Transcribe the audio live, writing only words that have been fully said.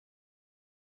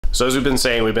So as we've been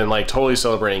saying, we've been like totally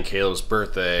celebrating Caleb's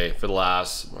birthday for the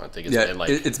last, I think it's been like...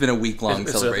 It's been a week-long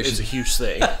celebration. It's a huge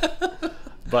thing.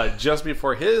 But just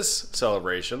before his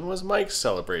celebration was Mike's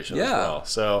celebration as well.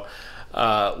 So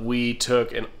we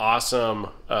took an awesome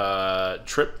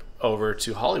trip over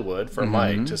to Hollywood for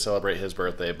Mike to celebrate his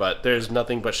birthday, but there's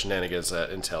nothing but shenanigans that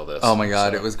entail this. Oh my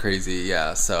god, it was crazy.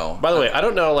 Yeah, so by the way, I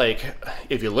don't know like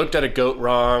if you looked at a goat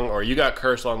wrong or you got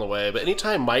cursed on the way, but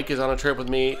anytime Mike is on a trip with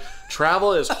me,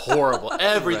 travel is horrible.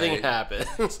 Everything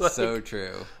happens. Like, so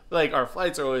true. Like our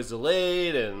flights are always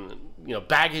delayed and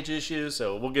baggage issues,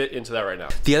 so we'll get into that right now.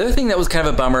 The other thing that was kind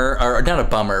of a bummer, or not a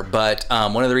bummer, but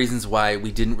one of the reasons why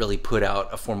we didn't really put out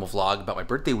a formal vlog about my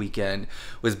birthday weekend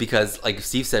was because, like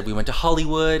Steve said, we went to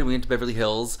Hollywood, we went to Beverly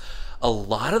Hills. A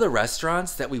lot of the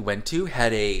restaurants that we went to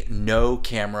had a no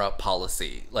camera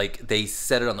policy. Like they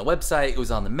said it on the website, it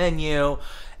was on the menu,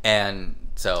 and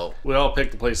so we all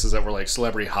picked the places that were like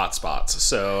celebrity hotspots.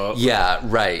 So yeah,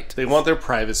 right. They want their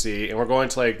privacy, and we're going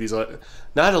to like these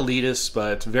not elitist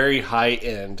but very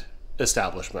high-end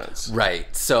establishments.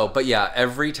 Right. So, but yeah,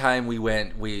 every time we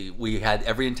went, we had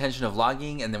every intention of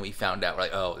vlogging, and then we found out, we're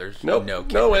like, oh, there's no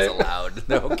cameras allowed.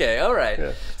 Okay, all right.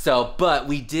 Yeah. So, but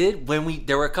we did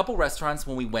there were a couple restaurants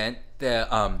when we went that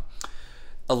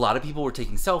a lot of people were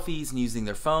taking selfies and using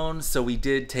their phones, so we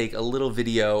did take a little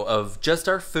video of just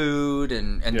our food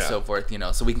and so forth,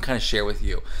 so we can kind of share with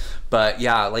you. But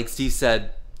yeah, like Steve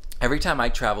said, every time I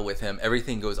travel with him,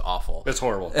 everything goes awful. It's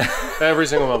horrible. Every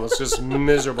single one was just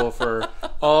miserable for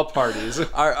all parties.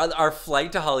 Our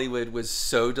flight to Hollywood was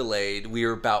so delayed. We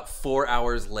were about 4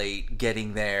 hours late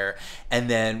getting there. And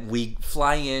then we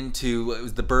fly into it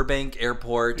was the Burbank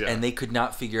airport, and they could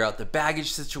not figure out the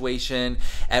baggage situation.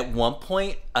 At one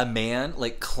point, a man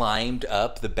like climbed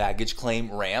up the baggage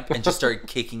claim ramp and just started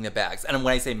kicking the bags. And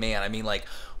when I say man, I mean like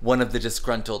one of the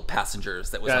disgruntled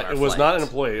passengers that was on our flight. It was not an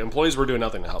employee. Employees were doing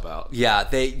nothing to help out.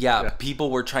 Yeah, people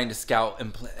were trying to scout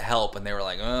and help, and they were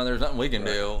like, oh, there's nothing we can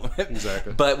do.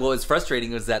 Exactly. But what was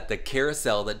frustrating was that the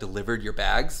carousel that delivered your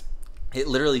bags, it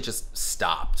literally just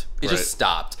stopped. It just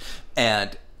stopped.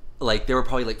 And like there were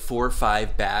probably like 4 or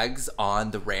 5 bags on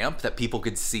the ramp that people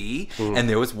could see, and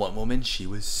there was one woman, she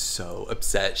was so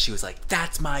upset. She was like,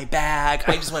 that's my bag,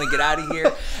 I just want to get out of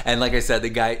here. And like I said,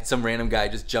 some random guy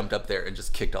just jumped up there and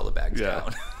just kicked all the bags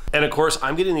down. And of course,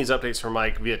 I'm getting these updates from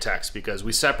Mike via text because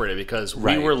we separated, because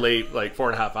we were late like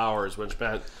 4.5 hours, which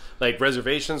meant like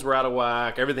reservations were out of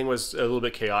whack, everything was a little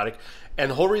bit chaotic.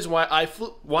 And the whole reason why I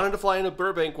wanted to fly into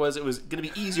Burbank was it was going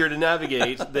to be easier to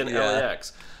navigate than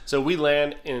LAX. So we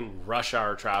land in rush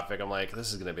hour traffic. I'm like,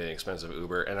 this is going to be an expensive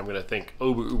Uber, and I'm going to think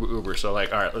Uber. So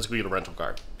like, all right, let's go get a rental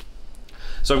car.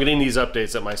 So I'm getting these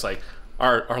updates that Mike's like,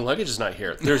 our luggage is not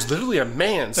here. There's literally a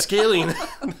man scaling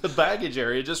the baggage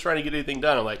area just trying to get anything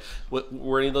done. I'm like,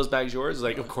 were any of those bags yours? He's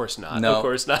like, of course not. No, of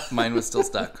course not. Mine was still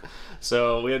stuck.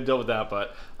 So we had to deal with that,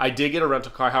 but I did get a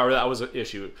rental car. However, that was an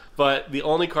issue. But the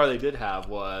only car they did have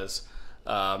was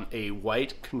a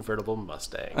white convertible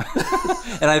Mustang.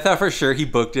 And I thought for sure he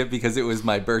booked it because it was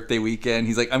my birthday weekend.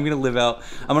 He's like, I'm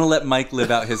gonna let Mike live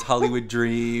out his Hollywood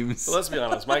dreams. Well, let's be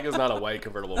honest, Mike is not a white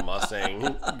convertible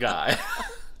Mustang guy.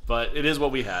 But it is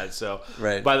what we had, so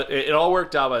it all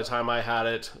worked out. By the time I had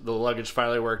it, the luggage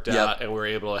finally worked out, and we were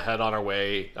able to head on our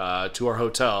way to our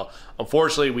hotel.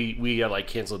 Unfortunately, we had like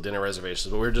canceled dinner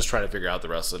reservations, but we were just trying to figure out the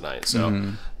rest of the night.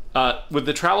 So with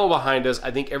the travel behind us,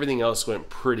 I think everything else went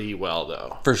pretty well,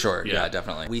 though. For sure, yeah,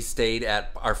 definitely. We stayed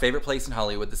at our favorite place in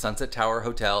Hollywood, the Sunset Tower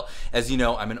Hotel. As you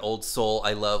know, I'm an old soul.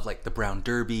 I love like the Brown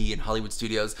Derby and Hollywood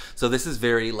Studios. So this is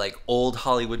very like old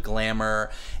Hollywood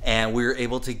glamour. And we were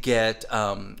able to get,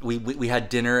 we had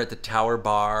dinner at the Tower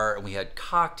Bar, and we had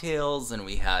cocktails, and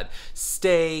we had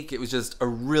steak. It was just a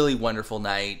really wonderful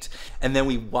night. And then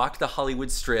we walked the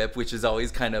Hollywood Strip, which is always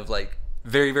kind of like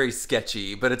very, very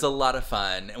sketchy, but it's a lot of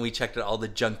fun. And we checked out all the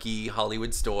junky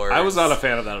Hollywood stores. I was not a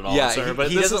fan of that at all, sir. But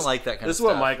he doesn't like that kind of stuff. This is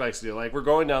what Mike likes to do. Like, we're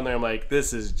going down there, I'm like,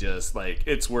 this is just, like,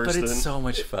 it's worse than... But it's so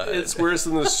much fun. It's worse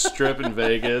than the Strip in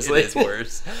Vegas. It is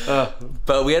worse.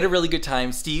 But we had a really good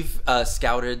time. Steve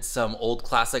scouted some old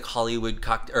classic Hollywood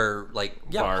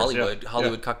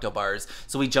Hollywood cocktail bars.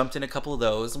 So we jumped in a couple of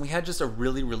those, and we had just a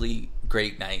really, really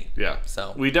great night. Yeah.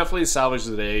 So we definitely salvaged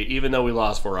the day. Even though we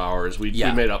lost 4 hours, we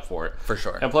made up for it. For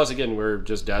sure. And plus, again, we're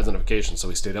just dads on a vacation, so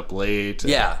we stayed up late.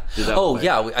 Yeah.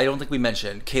 I don't think we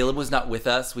mentioned, Caleb was not with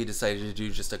us. We decided to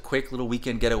do just a quick little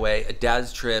weekend getaway, a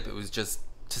dad's trip. It was just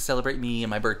to celebrate me and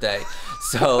my birthday.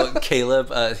 So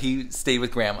Caleb, he stayed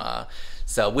with grandma,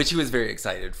 which he was very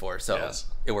excited for. So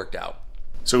it worked out.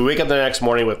 So we wake up the next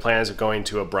morning with plans of going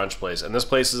to a brunch place, and this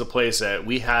place is a place that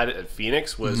we had at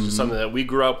Phoenix, was just something that we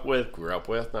grew up with,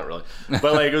 not really,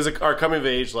 but like it was our coming of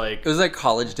age, like it was like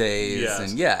college days, yes.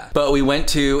 And yeah. But we went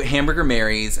to Hamburger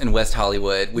Mary's in West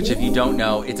Hollywood, which if you don't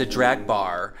know, it's a drag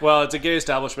bar. Well, it's a gay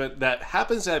establishment that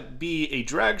happens to be a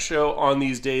drag show on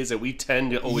these days that we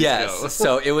tend to always go.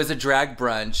 So it was a drag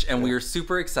brunch, and we were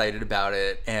super excited about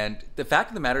it. And the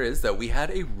fact of the matter is that we had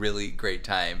a really great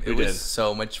time. It was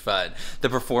so much fun.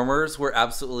 The performers were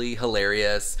absolutely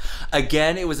hilarious.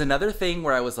 Again, it was another thing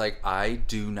where I was like, I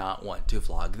do not want to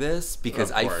vlog this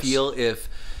because I feel if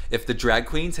the drag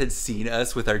queens had seen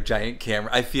us with our giant camera,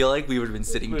 I feel like we would have been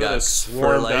sitting ducks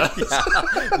for like,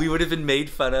 we would have been made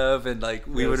fun of, and like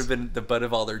we would have been the butt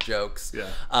of all their jokes.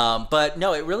 Yeah. But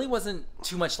no, it really wasn't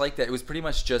too much like that. It was pretty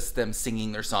much just them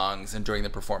singing their songs and during the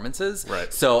performances.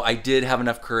 Right. So I did have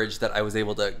enough courage that I was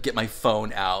able to get my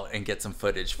phone out and get some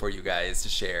footage for you guys to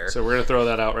share. So we're gonna throw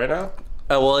that out right now.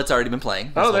 Oh well, it's already been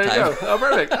playing. Oh, there you go. Oh,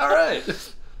 perfect. All right.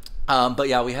 But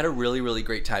yeah, we had a really, really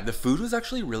great time. The food was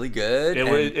actually really good.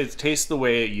 It tastes the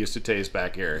way it used to taste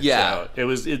back here. Yeah. So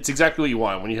it's exactly what you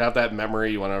want. When you have that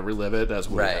memory, you want to relive it. That's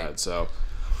what we had. So.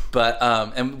 But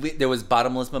there was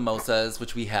bottomless mimosas,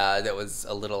 which we had. That was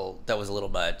a little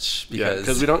much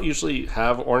because we don't usually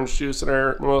have orange juice in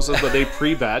our mimosas, but they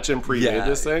pre-batch and pre-made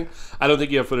this thing. I don't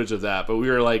think you have footage of that, but we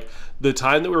were like, the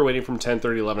time that we were waiting from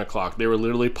 10:30, 11 o'clock, they were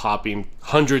literally popping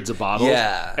hundreds of bottles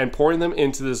and pouring them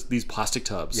into these plastic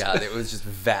tubs. Yeah, it was just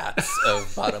vats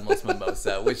of bottomless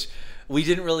mimosa, which we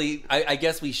didn't really, I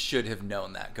guess we should have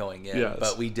known that going in,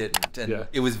 but we didn't. And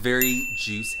it was very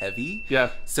juice heavy.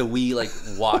 Yeah. So we like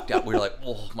walked out, we were like,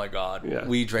 oh my God,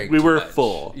 we drank We too were much.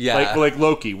 full. Yeah. Like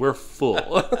Loki, we're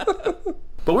full.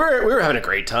 But we were having a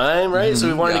great time, right? So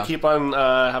we wanted to keep on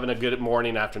having a good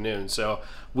morning, afternoon. So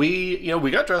we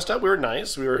got dressed up. We were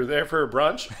nice. We were there for a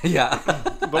brunch. Yeah.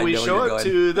 But we show up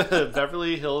to the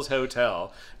Beverly Hills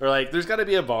Hotel. We're like, there's got to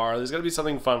be a bar. There's got to be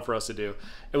something fun for us to do.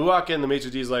 And we walk in. The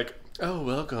maitre d's like, oh,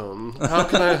 welcome. How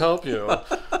can I help you?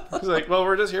 He's like, well,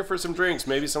 we're just here for some drinks,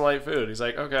 maybe some light food. He's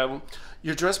like, okay, well,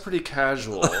 you're dressed pretty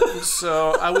casual,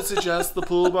 so I would suggest the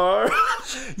pool bar.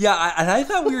 Yeah, and I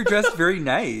thought we were dressed very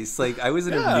nice. Like, I was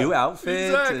in a new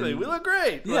outfit. Exactly. And we look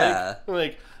great. Yeah.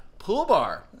 Like, pool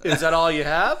bar. Is that all you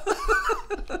have?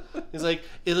 He's like,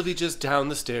 it'll be just down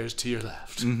the stairs to your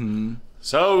left.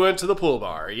 So we went to the pool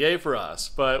bar. Yay for us.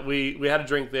 But we had a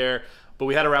drink there. But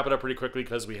we had to wrap it up pretty quickly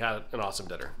because we had an awesome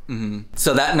dinner.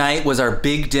 So that night was our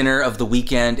big dinner of the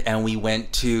weekend, and we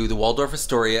went to the Waldorf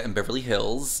Astoria in Beverly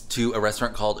Hills to a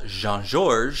restaurant called Jean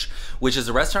Georges, which is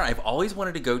a restaurant I've always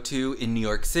wanted to go to in New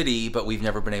York City, but we've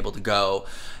never been able to go.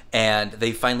 And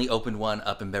they finally opened one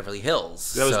up in Beverly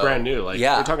Hills. That was brand new. Like,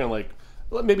 we're talking like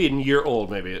maybe a year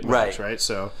old, maybe at most, right?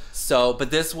 So,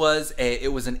 but this was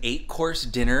it was an 8-course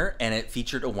dinner, and it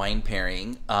featured a wine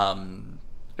pairing.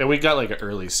 And we got like an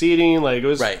early seating. Like it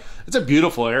was, it's a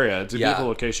beautiful area. It's a beautiful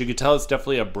location. You could tell it's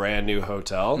definitely a brand new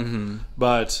hotel.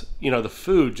 But the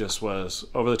food just was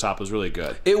over the top. It was really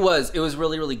good. It was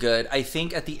really, really good. I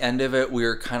think at the end of it, we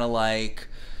were kind of like,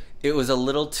 it was a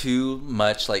little too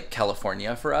much like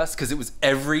California for us because it was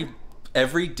every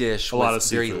dish was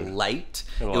very light.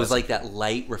 It was like that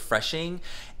light, refreshing,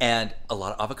 and a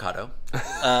lot of avocado.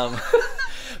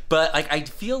 But like I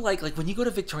feel like when you go to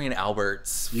Victoria and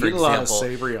Albert's, for example, a lot of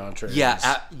savory entrees.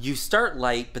 Yeah, you start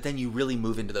light, but then you really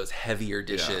move into those heavier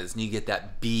dishes, and you get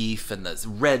that beef and this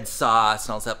red sauce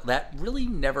and all that stuff. That really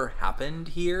never happened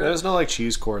here. There's no like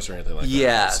cheese course or anything like that.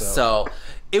 Yeah, so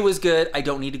it was good. I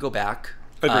don't need to go back.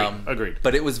 Agreed.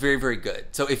 But it was very, very good.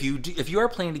 So if you are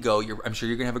planning to go, I'm sure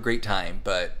you're gonna have a great time.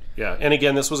 But yeah, and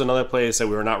again, this was another place that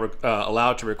we were not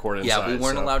allowed to record inside. Yeah, we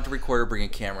weren't allowed to record or bring a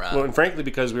camera. Well, and frankly,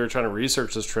 because we were trying to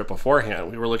research this trip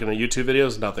beforehand, we were looking at YouTube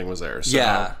videos, nothing was there.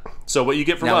 So, so what you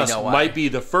get from us might be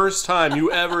the first time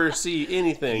you ever see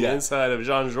anything inside of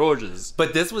Jean Georges.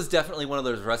 But this was definitely one of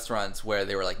those restaurants where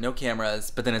they were like, no cameras,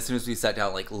 but then as soon as we sat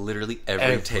down, like literally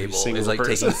every table is like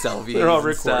taking selfies. They're all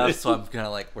recording. So I'm kind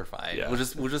of like, we're fine. Yeah.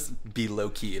 We'll just be low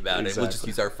key about it. We'll just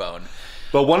use our phone.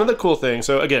 But one of the cool things,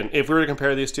 so again, if we were to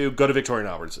compare these two, go to Victoria and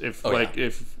Albert's.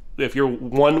 If you're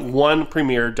one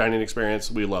premier dining experience,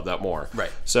 we love that more.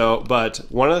 Right. So, but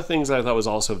one of the things that I thought was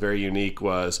also very unique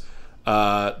was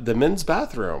the men's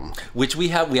bathroom, which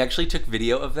we actually took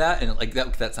video of that, and like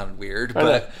that sounded weird,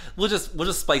 but we'll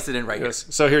just spice it in here.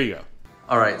 So here you go.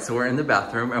 All right, so we're in the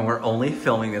bathroom, and we're only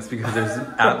filming this because there's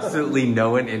absolutely no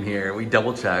one in here. We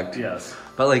double checked. Yes.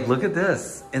 But like, look at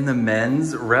this. In the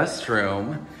men's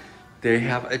restroom, they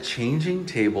have a changing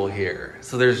table here.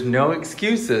 So there's no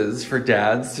excuses for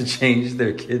dads to change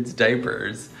their kids'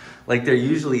 diapers like there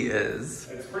usually is.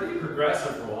 It's pretty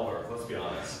progressive for Waldorf, let's be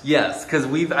honest. Yes, because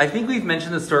I think we've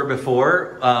mentioned the store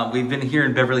before. We've been here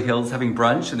in Beverly Hills having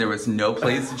brunch, and there was no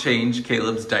place to change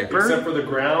Caleb's diaper. Except for the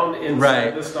ground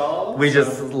inside the stall. We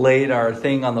just laid our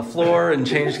thing on the floor and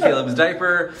changed Caleb's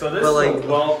diaper. So this is a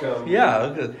welcome.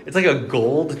 Yeah, it's like a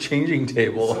gold changing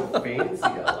table. So fancy,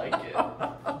 I like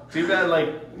it. Too bad, like,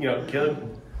 you know,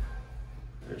 Caleb.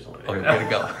 Okay, we gotta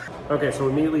go. Okay, so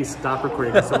we immediately stopped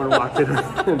recording because someone walked in.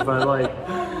 But like,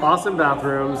 awesome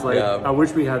bathrooms. Like, I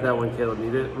wish we had that when Caleb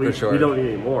needed. We don't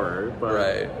need any more.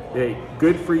 But hey,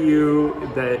 good for you.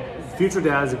 That future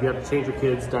dads, if you have to change your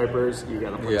kids' diapers, you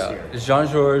got a place here.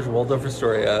 Jean-Georges, Waldorf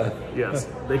Astoria. Yes,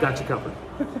 they got you covered.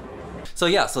 So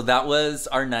yeah, so that was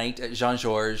our night at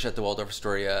Jean-Georges at the Waldorf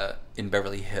Astoria in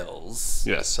Beverly Hills.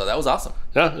 Yes. So that was awesome.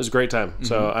 Yeah, it was a great time.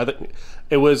 So I think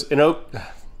it was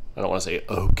I don't want to say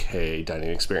okay dining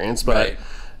experience, but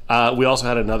we also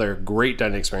had another great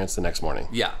dining experience the next morning.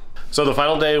 Yeah. So the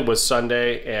final day was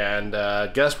Sunday, and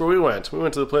guess where we went? We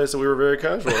went to the place that we were very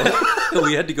casual.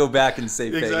 We had to go back and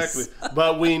save face. Exactly.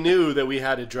 But we knew that we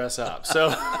had to dress up.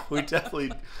 So we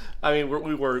definitely, I mean,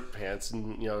 we wore pants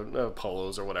and, you know,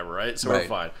 polos or whatever, right? So we're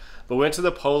fine. But we went to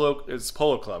the Polo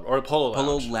Club, or Polo Lounge.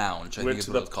 Polo Lounge, I think is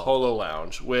what it's called. Polo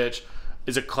Lounge, which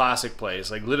is a classic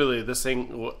place. Like, literally, this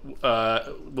thing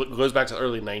goes back to the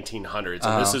early 1900s.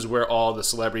 And this is where all the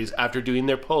celebrities, after doing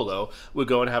their polo, would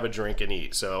go and have a drink and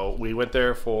eat. So we went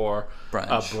there for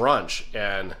a brunch.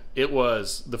 And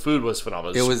the food was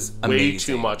phenomenal. It was way amazing.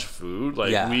 too much food.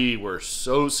 Like, we were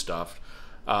so stuffed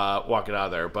walking out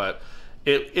of there. But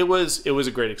it was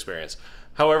a great experience.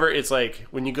 However, it's like,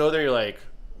 when you go there, you're like,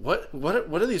 what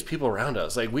are these people around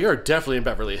us? Like, we are definitely in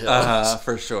Beverly Hills.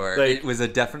 For sure. Like, it was a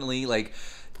definitely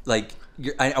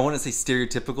I want to say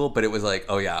stereotypical, but it was like,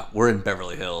 oh yeah, we're in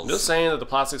Beverly Hills. Just saying that the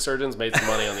plastic surgeons made some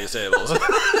money on these tables.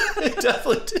 They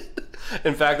definitely did.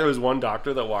 In fact, there was one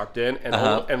doctor that walked in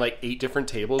and like 8 different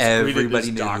tables Everybody greeted this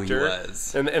knew doctor, who he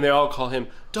was. And they all call him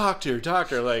doctor.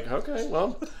 Like, okay,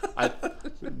 well,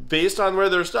 based on where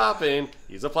they're stopping,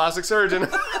 he's a plastic surgeon.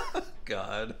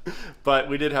 God. But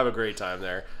we did have a great time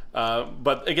there.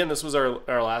 But again, this was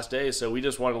our last day, so we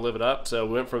just wanted to live it up. So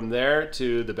we went from there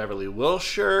to the Beverly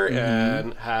Wilshire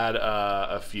and had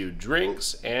a few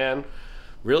drinks and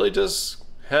really just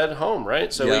head home,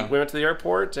 right? So we went to the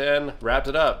airport and wrapped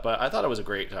it up. But I thought it was a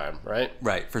great time, right?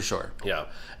 Right, for sure. Yeah.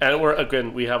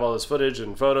 And we have all this footage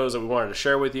and photos that we wanted to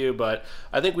share with you, but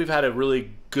I think we've had a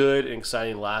really good and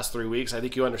exciting last 3 weeks. I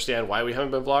think you understand why we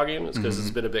haven't been vlogging. It's because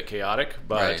it's been a bit chaotic,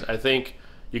 but I think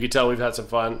you can tell we've had some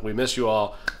fun. We missed you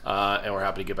all, and we're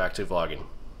happy to get back to vlogging.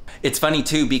 It's funny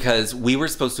too because we were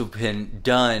supposed to have been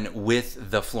done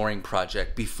with the flooring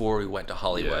project before we went to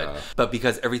Hollywood, but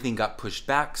because everything got pushed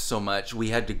back so much, we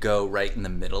had to go right in the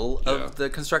middle of the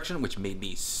construction, which made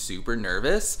me super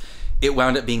nervous. It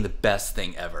wound up being the best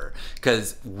thing ever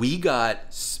because we got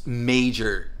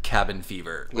major cabin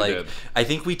fever. I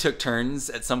think we took turns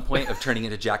at some point of turning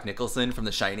into Jack Nicholson from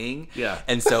The Shining. Yeah.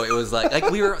 And so it was like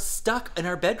we were stuck in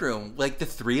our bedroom, like the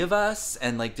 3 of us,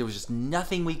 and like there was just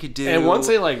nothing we could do. And once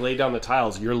they like lay down the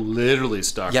tiles, you're literally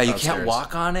stuck. Yeah, you can't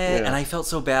walk on it. And I felt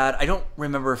so bad. I don't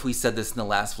remember if we said this in the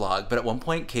last vlog, but at one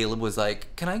point Caleb was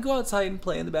like, "Can I go outside and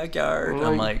play in the backyard?"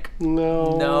 I'm like,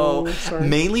 "No." Sorry.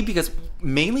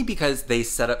 Mainly because they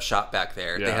set up shop back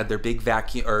there. They had their big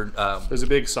vacuum, or there's a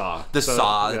big saw. The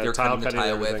saw that they're cutting the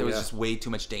tile with. There was just way too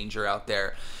much danger out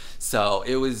there, so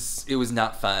it was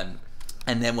not fun.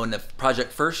 And then when the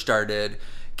project first started,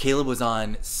 Caleb was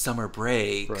on summer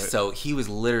break, so he was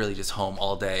literally just home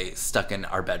all day, stuck in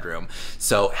our bedroom.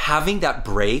 So having that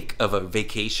break of a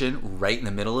vacation right in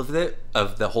the middle of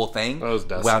the whole thing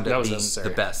wound up being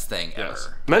the best thing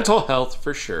ever. Mental health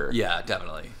for sure. Yeah,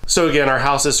 definitely. So again, our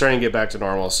house is starting to get back to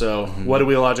normal. So what do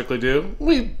we logically do?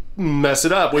 We mess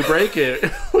it up. We break it.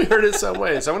 We hurt it some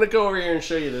way. So I'm going to go over here and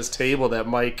show you this table that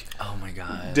Mike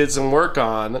did some work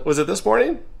on. Was it this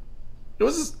morning? It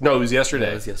was yesterday.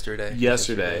 Yeah, it was yesterday.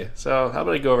 Yesterday. So how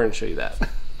about I go over and show you that?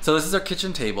 So this is our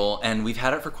kitchen table, and we've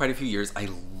had it for quite a few years. I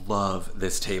love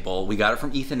this table. We got it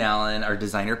from Ethan Allen. Our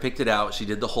designer picked it out. She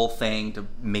did the whole thing to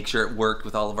make sure it worked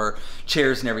with all of our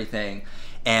chairs and everything.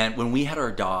 And when we had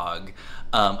our dog,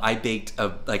 I baked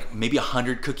maybe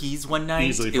 100 cookies one night.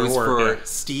 Easily it was work, for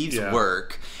Steve's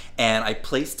work. And I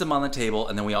placed them on the table,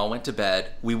 and then we all went to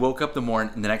bed. We woke up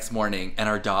the next morning, and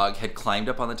our dog had climbed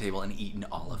up on the table and eaten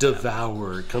all of them.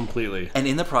 Devoured completely. And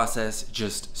in the process,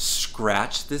 just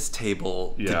scratched this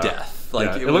table to death.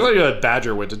 It looked like a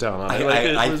badger went to town on it.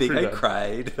 I think I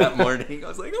cried that morning. I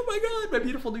was like, oh my God, my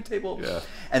beautiful new table. Yeah.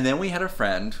 And then we had a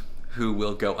friend who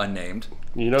will go unnamed,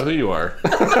 You know who you are.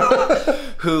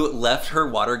 Who left her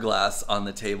water glass on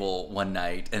the table one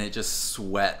night and it just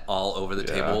sweat all over the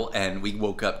table, and we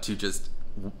woke up to just,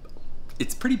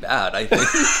 it's pretty bad, I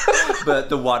think, but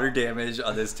the water damage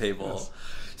on this table. Yes.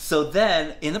 So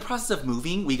then, in the process of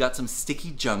moving, we got some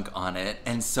sticky junk on it,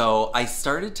 and so I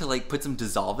started to like put some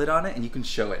Dissolve It on it, and you can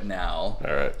show it now.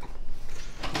 All right.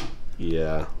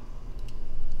 Yeah.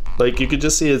 Like, you could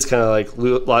just see it's kind of like,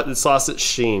 it's lost its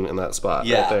sheen in that spot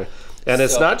right there. And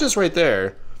it's not just right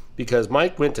there, because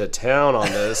Mike went to town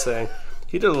on this thing.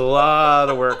 He did a lot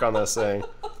of work on this thing.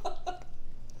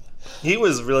 He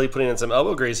was really putting in some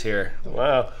elbow grease here.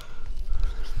 Wow.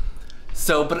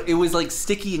 So, but it was like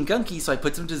sticky and gunky, so I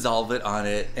put some Dissolve It on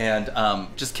it and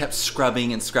just kept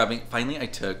scrubbing and scrubbing. Finally,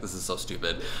 this is so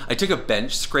stupid, I took a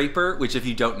bench scraper, which if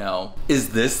you don't know, is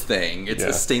this thing. It's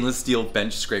a stainless steel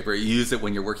bench scraper. You use it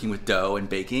when you're working with dough and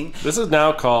baking. This is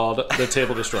now called the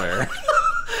Table Destroyer.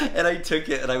 And I took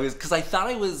it, and because I thought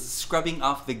I was scrubbing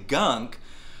off the gunk.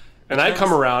 And I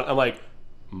come around, I'm like,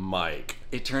 Mike.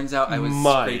 It turns out I was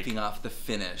scraping off the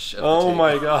finish of the table.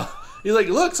 My God. You're like,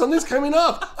 look, something's coming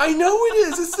up. I know it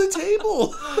is. It's the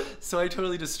table. So I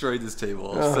totally destroyed this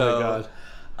table. Oh my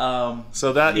God.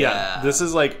 So that, this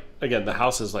is like, again, the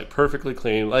house is like perfectly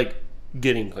clean, like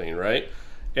getting clean, right?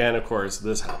 And of course,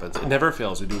 this happens. It never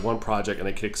fails. We do one project and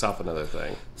it kicks off another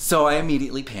thing. So I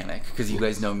immediately panic because you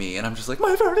guys know me, and I'm just like,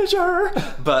 my furniture.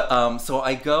 But so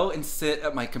I go and sit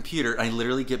at my computer, and I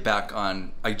literally get back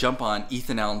on. I jump on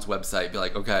Ethan Allen's website, be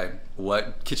like, okay,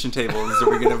 what kitchen tables are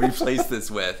we going to replace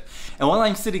this with? And while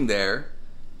I'm sitting there,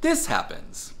 this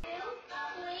happens.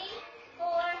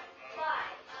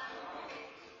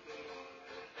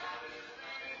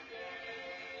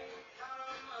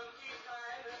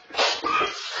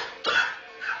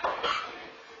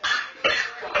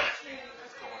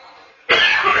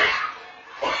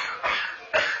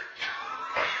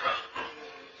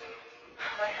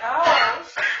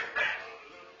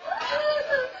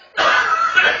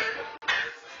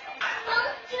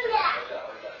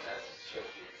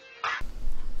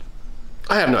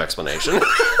 I have no explanation.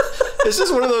 It's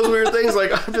just one of those weird things.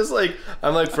 Like,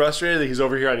 I'm like frustrated that he's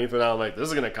over here on Ethan Allen. I'm like, this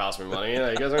is going to cost me money. And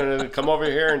I guess I'm going to come over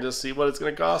here and just see what it's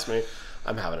going to cost me.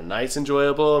 I'm having a nice,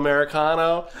 enjoyable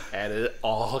Americano, and it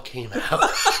all came out.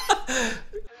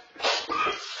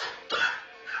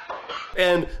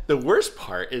 And the worst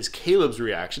part is Caleb's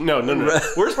reaction. No.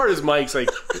 Worst part is Mike's. Like,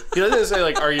 he doesn't say,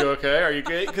 like, are you okay? Are you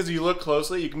okay? Because you look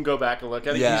closely, you can go back and look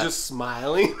at it. Yeah. He's just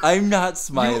smiling. I'm not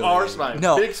smiling. You are smiling.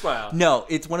 No. Big smile. No,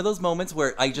 it's one of those moments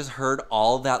where I just heard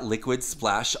all that liquid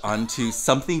splash onto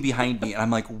something behind me, and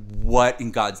I'm like, what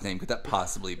in God's name could that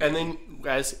possibly be? And then,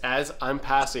 as I'm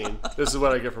passing, this is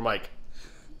what I get from Mike.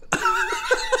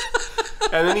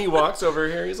 And then he walks over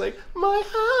here. He's like, my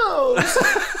house.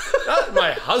 Not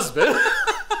my husband.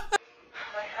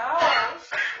 My house.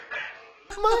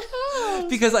 My house.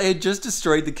 Because I had just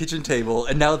destroyed the kitchen table,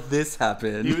 and now this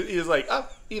happened. He was like, oh,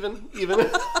 even.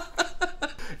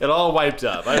 It all wiped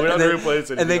up. I went out to replace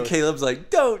it. And then Caleb's like,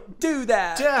 don't do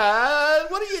that. Dad,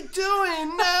 what are you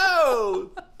doing?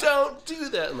 No, don't do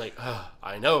that. I'm like, oh,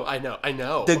 I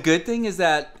know. The good thing is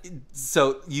that,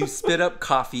 so you spit up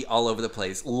coffee all over the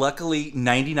place. Luckily,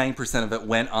 99% of it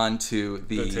went onto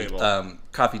the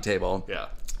coffee table. Yeah.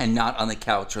 And not on the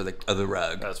couch or the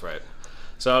rug. That's right.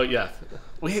 So, yeah,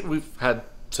 we've had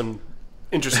some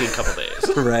interesting couple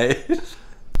days. Right.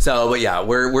 So, but yeah,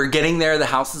 we're getting there. The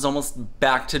house is almost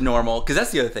back to normal. Because that's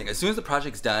the other thing. As soon as the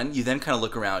project's done, you then kind of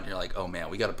look around and you're like, oh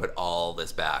man, we got to put all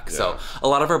this back. Yeah. So a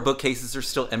lot of our bookcases are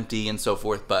still empty and so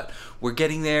forth. But we're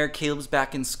getting there. Caleb's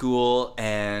back in school.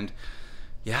 And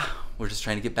yeah, we're just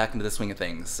trying to get back into the swing of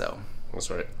things. So that's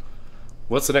right.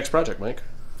 What's the next project, Mike?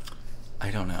 I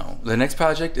don't know. The next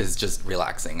project is just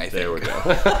relaxing, I think. There we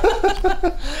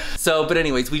go. So, but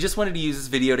anyways, we just wanted to use this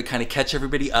video to kind of catch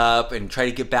everybody up and try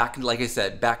to get back, like I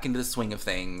said, back into the swing of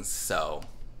things, so.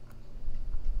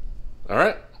 All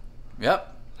right.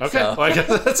 Yep. Okay. So, well, I guess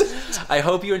that's it. I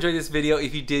hope you enjoyed this video.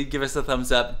 If you did, give us a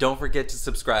thumbs up. Don't forget to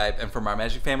subscribe. And from our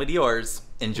magic family to yours,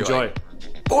 enjoy.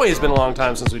 Boy, it's been a long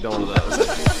time since we've done one of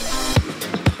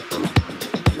those.